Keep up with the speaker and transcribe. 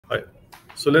Hi.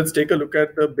 So let's take a look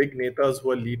at the big netas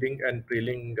who are leading and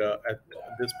trailing at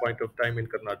this point of time in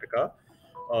Karnataka.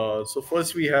 So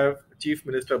first we have Chief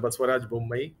Minister Baswaraj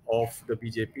Bommai of the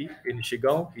BJP in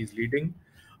Shigaon. He's leading.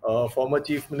 Former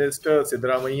Chief Minister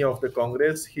Siddaramaiah of the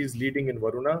Congress. He's leading in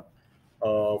Varuna.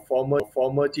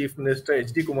 Former Chief Minister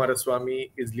H.D.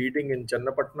 Kumaraswamy is leading in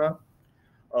Channapatna.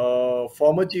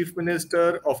 Former Chief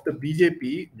Minister of the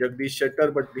BJP, Jagdish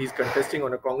Shettar, but he's contesting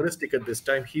on a Congress ticket this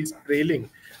time. He's trailing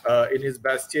in his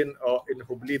bastion in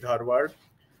Hubli, Dharwad.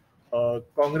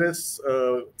 Congress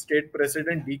State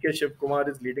President D.K. Shivkumar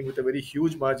is leading with a very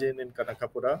huge margin in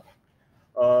Kanakapura.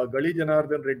 Gali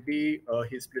Janardhan Reddy,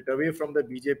 he split away from the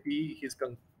BJP. He's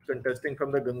contesting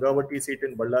from the Gangavati seat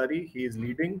in Ballari. He is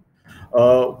leading.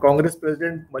 Congress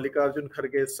President Mallikarjun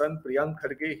Kharge's son, Priyank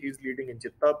Kharge, he's leading in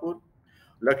Chittapur.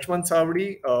 Lakshman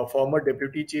Savdi, former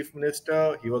Deputy Chief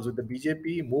Minister, he was with the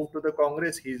BJP, moved to the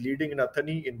Congress. He's leading in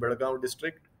Athani in Belgaum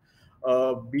district.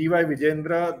 B.Y.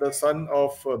 Vijendra, the son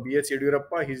of B.S.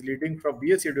 Yediyurappa, he's leading from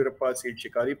B.S. Yediyurappa seat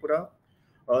Shikaripura.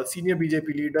 Senior BJP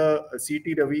leader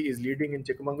C.T. Ravi is leading in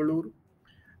Chikmagalur.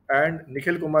 And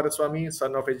Nikhil Kumaraswamy,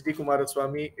 son of H.D.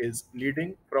 Kumaraswamy, is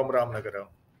leading from Ramnagara.